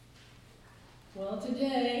Well,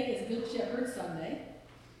 today is Good Shepherd Sunday,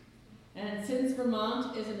 and since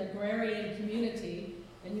Vermont is an agrarian community,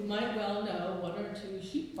 and you might well know one or two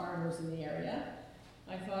sheep farmers in the area,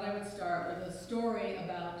 I thought I would start with a story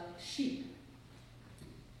about sheep.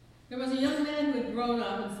 There was a young man who had grown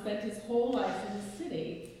up and spent his whole life in the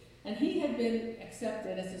city, and he had been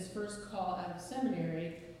accepted as his first call out of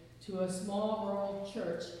seminary to a small rural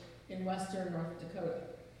church in western North Dakota.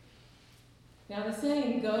 Now, the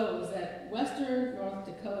saying goes that western North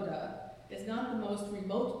Dakota is not the most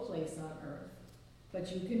remote place on earth, but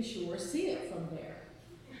you can sure see it from there.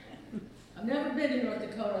 I've never been in North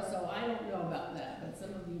Dakota, so I don't know about that, but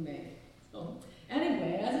some of you may. So,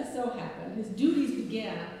 anyway, as it so happened, his duties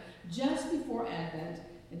began just before Advent,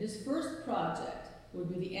 and his first project would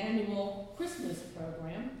be the annual Christmas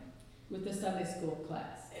program with the Sunday school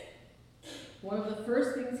class. One of the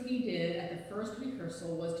first things he did at the first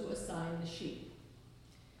rehearsal was to assign the sheep.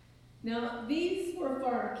 Now, these were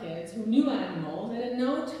farm kids who knew animals, and in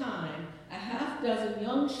no time, a half-dozen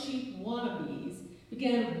young sheep wannabes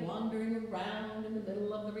began wandering around in the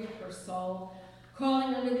middle of the rehearsal,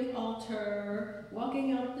 crawling under the altar,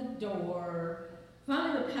 walking out the door.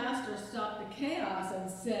 Finally, the pastor stopped the chaos and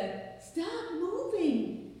said, "Stop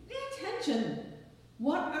moving! Pay attention!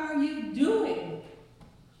 What are you doing?"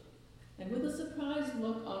 And with a surprised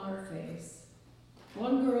look on her face,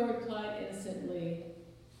 one girl replied innocently,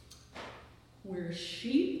 "We're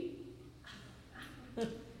sheep,"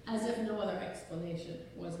 as if no other explanation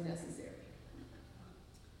was necessary.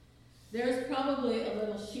 There's probably a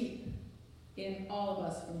little sheep in all of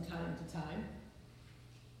us from time to time,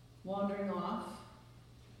 wandering off,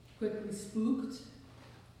 quickly spooked,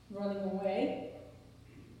 running away,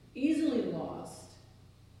 easily lost,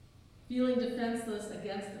 feeling defenseless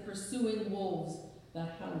against the pursuing wolves that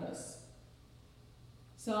hound us.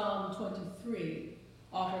 Psalm 23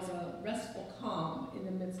 offers a restful calm in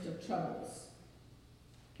the midst of troubles.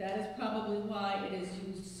 That is probably why it is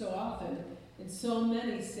used so often in so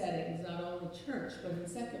many settings, not only church, but in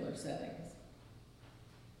secular settings.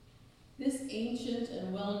 This ancient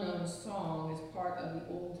and well-known song is part of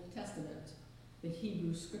the Old Testament, the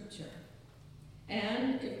Hebrew scripture.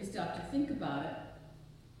 And if we stop to think about it,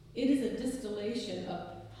 it is a distillation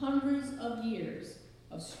of hundreds of years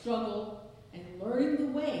of struggle and learning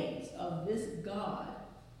the ways of this God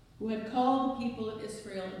who had called the people of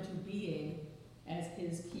Israel into being as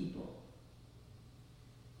his people.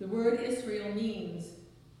 The word Israel means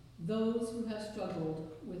those who have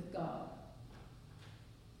struggled with God.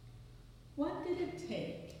 What did it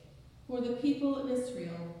take for the people of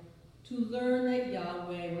Israel to learn that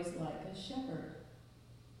Yahweh was like a shepherd?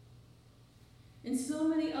 In so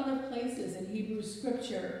many other places in Hebrew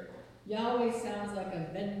scripture, Yahweh sounds like a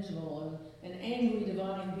vengeful and angry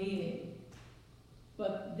divine being.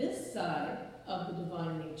 But this side of the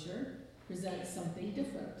divine nature presents something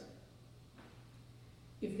different.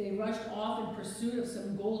 If they rushed off in pursuit of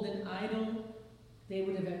some golden idol, they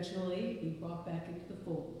would eventually be brought back into the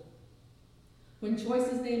fold. When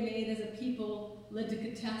choices they made as a people led to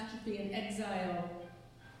catastrophe and exile,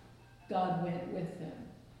 God went with them.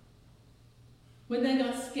 When they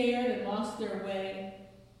got scared and lost their way,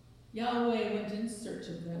 Yahweh went in search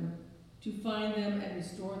of them to find them and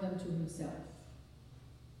restore them to himself.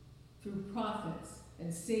 Through prophets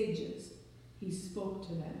and sages, he spoke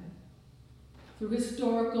to them. Through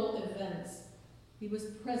historical events, he was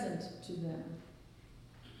present to them.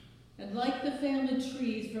 And like the family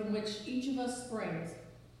trees from which each of us springs,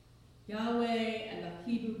 Yahweh and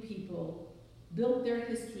the Hebrew people built their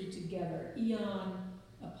history together, eon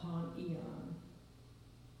upon eon.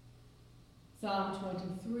 Psalm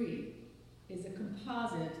 23 is a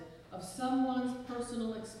composite of someone's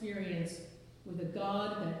personal experience with a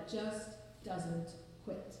God that just doesn't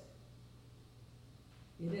quit.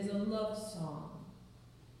 It is a love song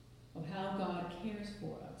of how God cares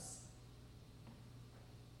for us.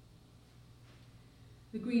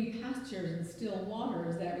 The green pastures and still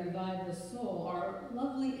waters that revive the soul are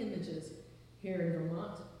lovely images here in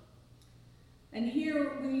Vermont. And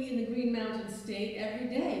here we in the Green Mountain State, every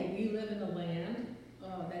day we live in a land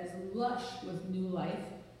that is lush with new life,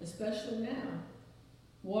 especially now.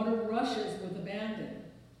 Water rushes with abandon,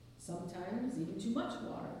 sometimes even too much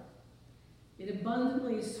water. It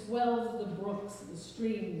abundantly swells the brooks, the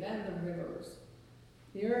streams, and the rivers.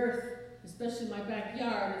 The earth, especially my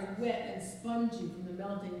backyard, is wet and spongy from the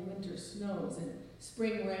melting winter snows and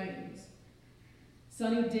spring rains.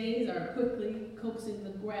 Sunny days are quickly coaxing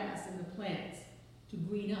the grass and the plants to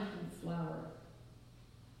green up and flower.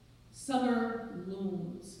 Summer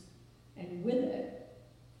looms, and with it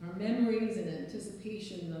are memories and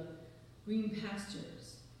anticipation of green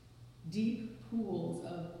pastures, deep pools,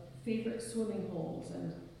 of favorite swimming holes,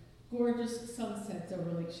 and gorgeous sunsets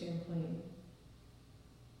over Lake Champlain.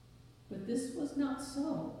 But this was not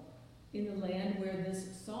so in the land where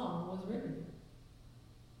this song was written.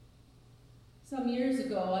 Some years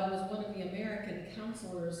ago, I was one of the American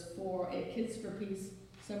counselors for a Kids for Peace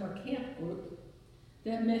summer camp group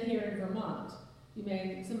that met here in Vermont.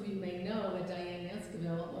 Some of you may know that Diane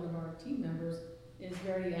Esquivel, one of our team members, is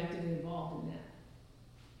very actively involved in that.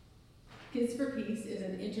 Kids for Peace is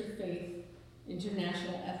an interfaith,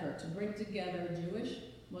 international effort to bring together Jewish,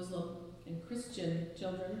 Muslim, and Christian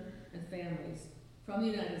children and families from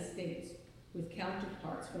the United States with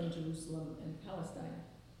counterparts from Jerusalem and Palestine,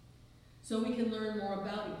 so we can learn more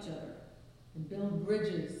about each other and build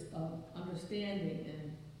bridges of understanding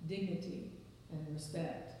and dignity and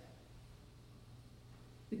respect.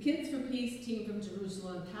 The Kids for Peace team from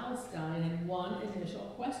Jerusalem and Palestine had one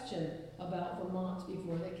initial question about Vermont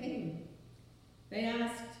before they came. They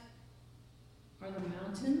asked, "Are the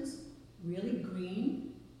mountains really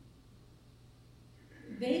green?"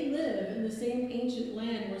 They live in the same ancient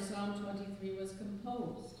land where Psalm 23 was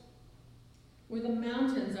composed, where the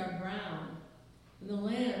mountains are brown and the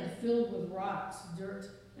land filled with rocks, dirt,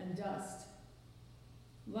 and dust.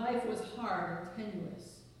 Life was hard and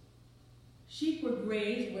tenuous. Sheep were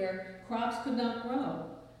grazed where crops could not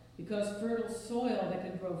grow because fertile soil that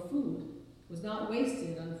could grow food was not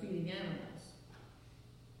wasted on feeding animals.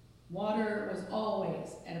 Water was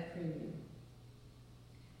always at a premium.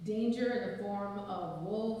 Danger in the form of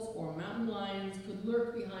wolves or mountain lions could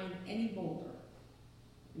lurk behind any boulder.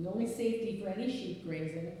 The only safety for any sheep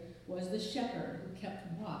grazing was the shepherd who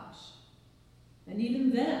kept watch. And even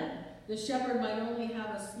then, the shepherd might only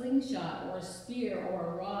have a slingshot or a spear or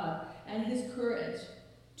a rod and his courage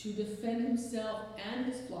to defend himself and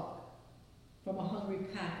his flock from a hungry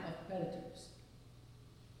pack of predators.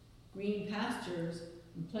 Green pastures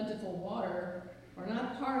and plentiful water are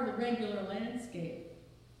not part of the regular landscape.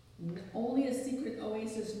 And only a secret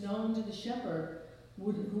oasis known to the shepherd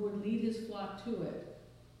who would lead his flock to it,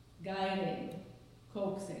 guiding,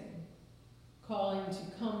 coaxing, calling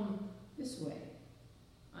to come this way.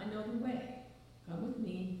 I know the way. Come with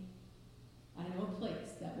me. I know a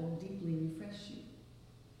place that will deeply refresh you.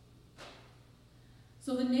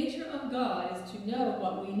 So the nature of God is to know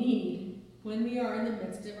what we need when we are in the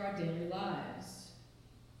midst of our daily lives.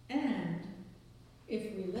 And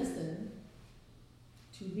if we listen,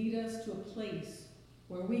 to lead us to a place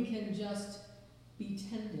where we can just be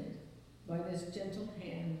tended by this gentle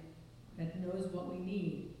hand that knows what we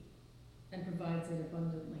need and provides it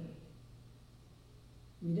abundantly.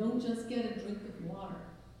 We don't just get a drink of water.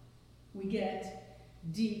 We get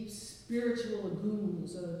deep spiritual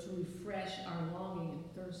lagoons to refresh our longing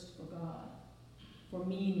and thirst for God, for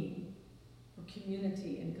meaning, for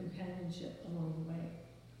community and companionship along the way.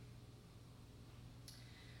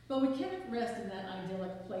 But we can't rest in that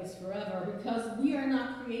idyllic place forever because we are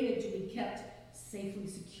not created to be kept safely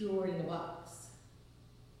secured in a box.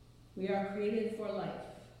 We are created for life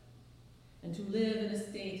and to live in a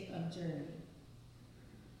state of journey.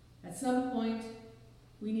 At some point,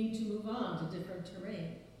 we need to move on to different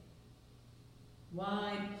terrain.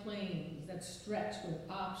 Wide plains that stretch with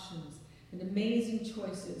options and amazing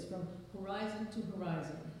choices from horizon to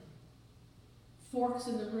horizon. Forks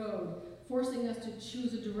in the road, forcing us to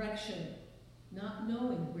choose a direction, not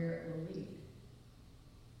knowing where it will lead.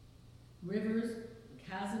 Rivers,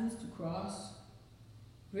 chasms to cross,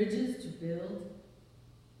 bridges to build,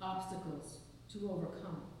 obstacles to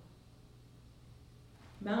overcome.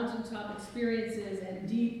 Mountaintop experiences and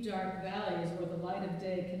deep, dark valleys where the light of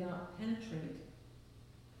day cannot penetrate,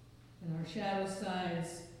 and our shadow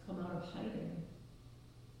sides come out of hiding.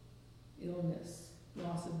 Illness,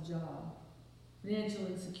 loss of job, financial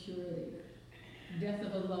insecurity, death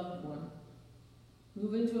of a loved one.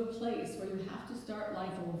 Move into a place where you have to start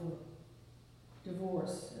life over.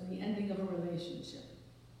 Divorce and the ending of a relationship.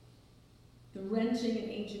 The wrenching and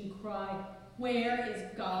ancient cry, "Where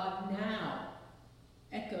is God now?"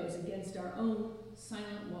 echoes against our own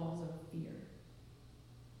silent walls of fear.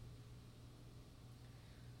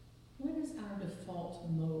 What is our default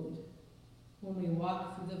mode when we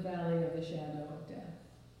walk through the valley of the shadow of death?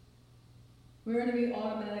 Where do we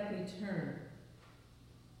automatically turn?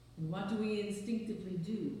 And what do we instinctively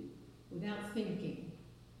do without thinking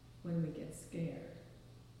when we get scared?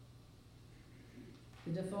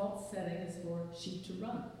 The default setting is for sheep to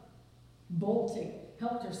run, bolting,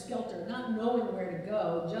 helter-skelter, not knowing where to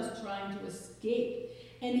go, just trying to escape.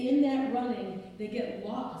 And in that running, they get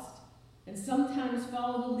lost and sometimes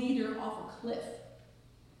follow the leader off a cliff.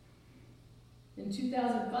 In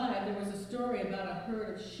 2005, there was a story about a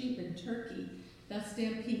herd of sheep in in Turkey that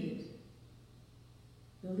stampeded.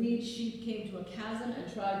 The lead sheep came to a chasm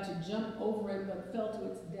and tried to jump over it, but fell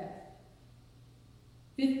to its death.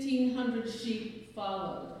 1,500 sheep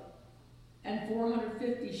followed, and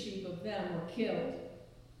 450 sheep of them were killed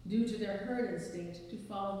due to their herd instinct to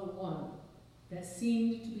follow the one that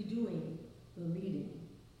seemed to be doing the leading.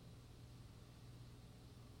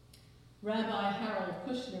 Rabbi Harold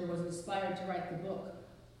Kushner was inspired to write the book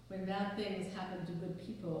When Bad Things Happen to Good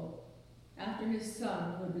People after his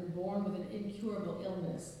son, who had been born with an incurable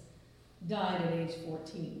illness, died at age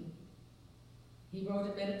 14. He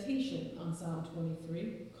wrote a meditation on Psalm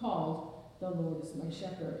 23 called The Lord is My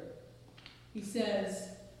Shepherd. He says,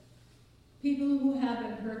 people who have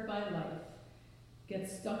been hurt by life get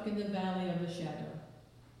stuck in the valley of the shadow,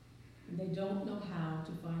 and they don't know how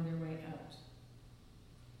to find their way out.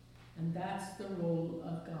 And that's the role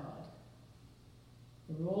of God.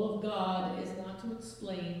 The role of God is not to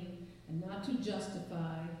explain and not to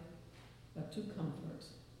justify, but to comfort.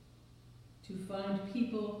 To find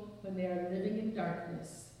people when they are living in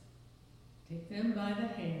darkness, take them by the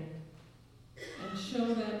hand, and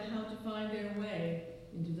show them how to find their way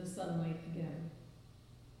into the sunlight again.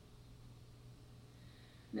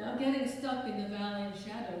 Now, getting stuck in the valley of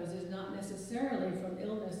shadows is not necessarily from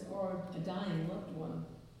illness or a dying loved one.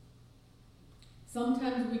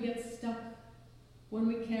 Sometimes we get stuck when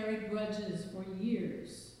we carry grudges for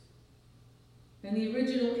years, and the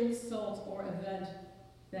original insult or event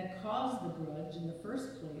that caused the grudge in the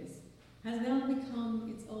first place has now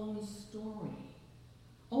become its own story,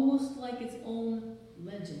 almost like its own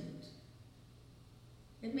legend.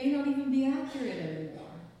 It may not even be accurate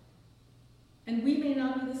anymore, and we may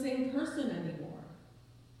not be the same person anymore,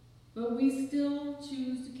 but we still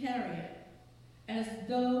choose to carry it as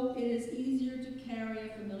though it is easier to carry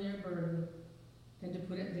a familiar burden than to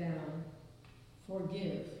put it down,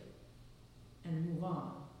 forgive, and move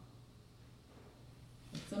on.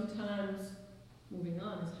 But sometimes moving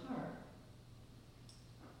on is hard.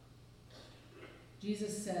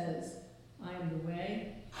 Jesus says, I am the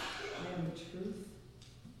way, I am the truth,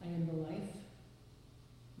 I am the life.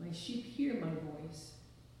 My sheep hear my voice.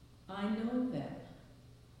 I know them,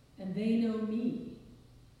 and they know me,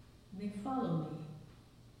 and they follow me.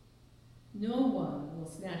 No one will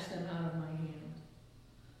snatch them out of my hand.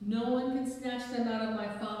 No one can snatch them out of my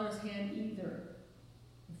Father's hand either.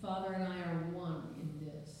 The Father and I are one in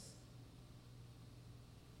this.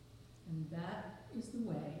 And that is the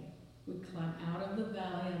way we climb out of the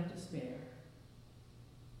valley of despair.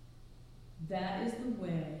 That is the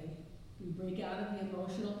way we break out of the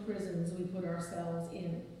emotional prisons we put ourselves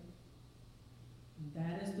in. And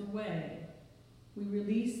that is the way we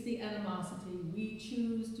release the animosity we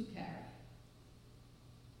choose to carry.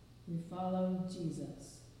 We follow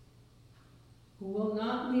Jesus, who will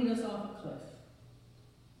not lead us off a cliff,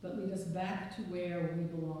 but lead us back to where we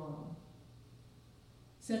belong.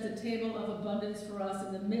 Sets a table of abundance for us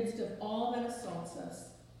in the midst of all that assaults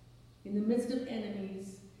us, in the midst of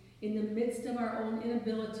enemies, in the midst of our own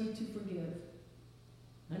inability to forgive,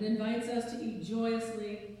 and invites us to eat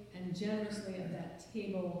joyously and generously at that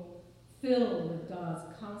table filled with God's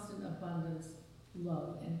constant abundance,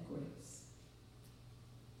 love, and grace.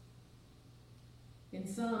 In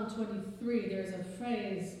Psalm 23, there's a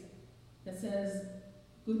phrase that says,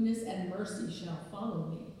 goodness and mercy shall follow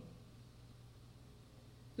me.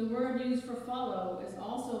 The word used for follow is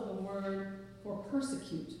also the word for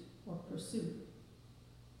persecute or pursue.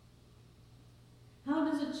 How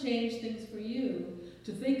does it change things for you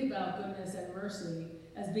to think about goodness and mercy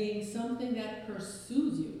as being something that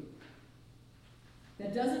pursues you,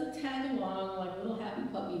 that doesn't tag along like little happy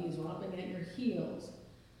puppies romping at your heels,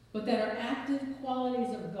 but that are active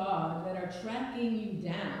qualities of God that are tracking you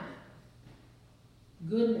down?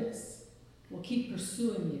 Goodness will keep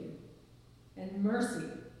pursuing you, and mercy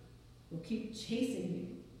will keep chasing you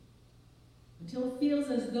until it feels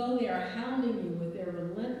as though they are hounding you with their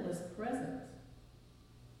relentless presence.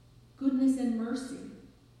 Goodness and mercy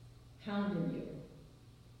hounding you.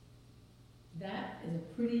 That is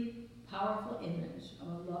a pretty powerful image of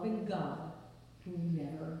a loving God who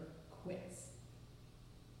never quits.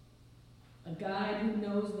 A guide who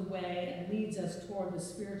knows the way and leads us toward the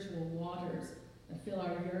spiritual waters that fill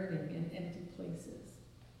our yearning in empty places.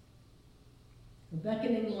 A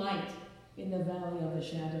beckoning light in the valley of the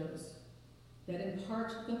shadows that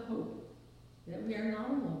impart the hope that we are not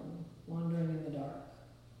alone wandering in the dark.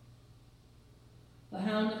 The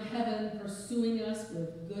hound of heaven pursuing us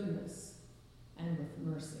with goodness and with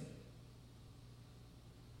mercy.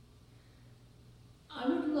 I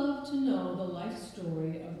would love to know the life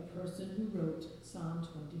story of the person who wrote Psalm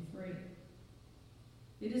 23.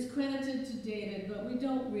 It is credited to David, but we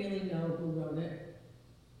don't really know who wrote it.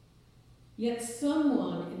 Yet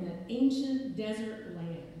someone in that ancient desert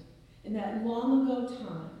land, in that long ago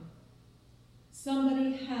time,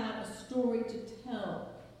 somebody had a story to tell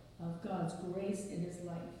of God's grace in his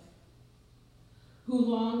life, who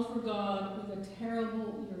longed for God with a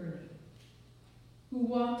terrible yearning, who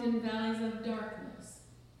walked in valleys of darkness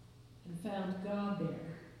and found God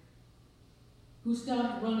there, who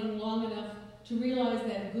stopped running long enough to realize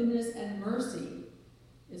that goodness and mercy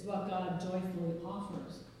is what God joyfully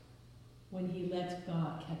offers when he let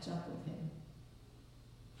God catch up with him.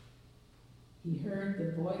 He heard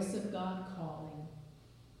the voice of God calling,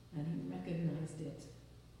 and he recognized it.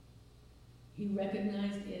 He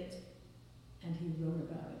recognized it, and he wrote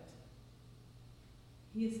about it.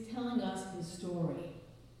 He is telling us his story.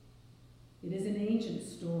 It is an ancient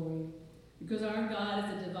story, because our God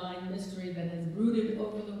is a divine mystery that has brooded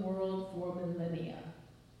over the world for millennia,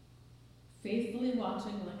 faithfully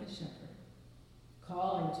watching like a shepherd,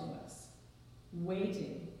 calling to us,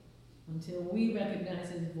 waiting until we recognize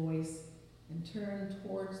his voice and turn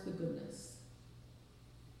towards the goodness.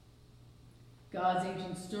 God's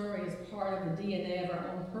ancient story is part of the DNA of our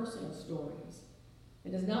own personal stories.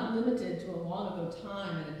 It is not limited to a long ago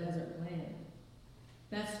time in a desert land.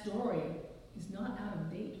 That story is not out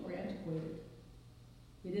of date or antiquated.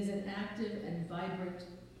 It is an active and vibrant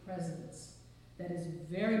presence that is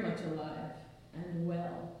very much alive and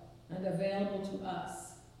well and available to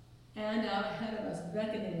us and out ahead of us,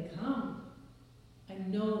 beckoning, come, I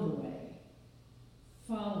know the way,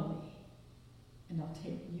 follow me, and I'll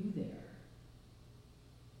take you there.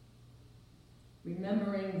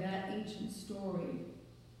 Remembering that ancient story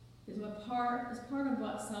is part of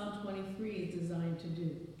what Psalm 23 is designed to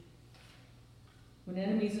do. When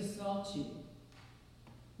enemies assault you,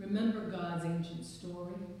 remember God's ancient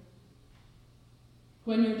story.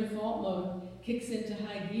 When your default mode kicks into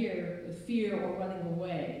high gear with fear or running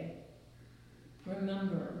away,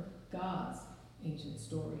 remember God's ancient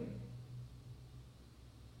story.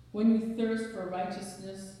 When you thirst for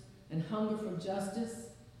righteousness and hunger for justice,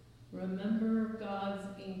 remember God's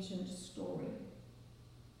ancient story.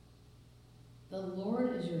 The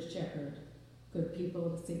Lord is your shepherd, good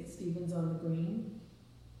people of St. Stephen's on the Green.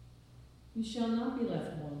 You shall not be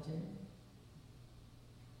left wanting.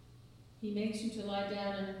 He makes you to lie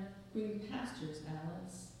down in green pastures,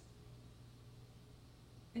 Alice.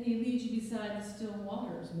 And he leads you beside the still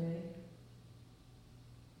waters, Meg.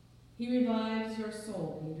 He revives your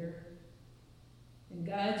soul, Peter, and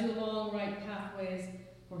guides you along right pathways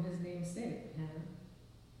for his name's sake, Hannah.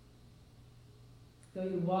 Though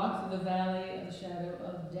you walk through the valley of the shadow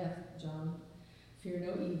of death, John, fear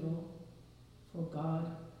no evil, for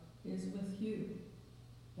God is with you,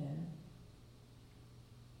 Ben.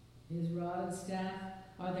 His rod and staff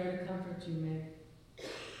are there to comfort you, Meg.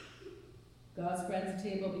 God spreads a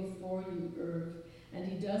table before you, Irv, and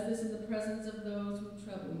he does this in the presence of those who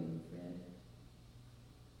trouble you, Fred.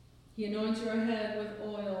 He anoints your head with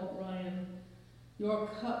oil, Ryan. Your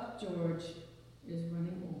cup, George, is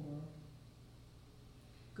running over.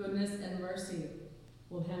 Goodness and mercy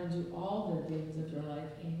will hound you all the days of your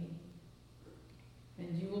life, Amy.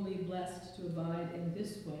 And you will be blessed to abide in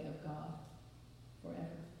this way of God forever.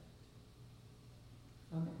 Amen.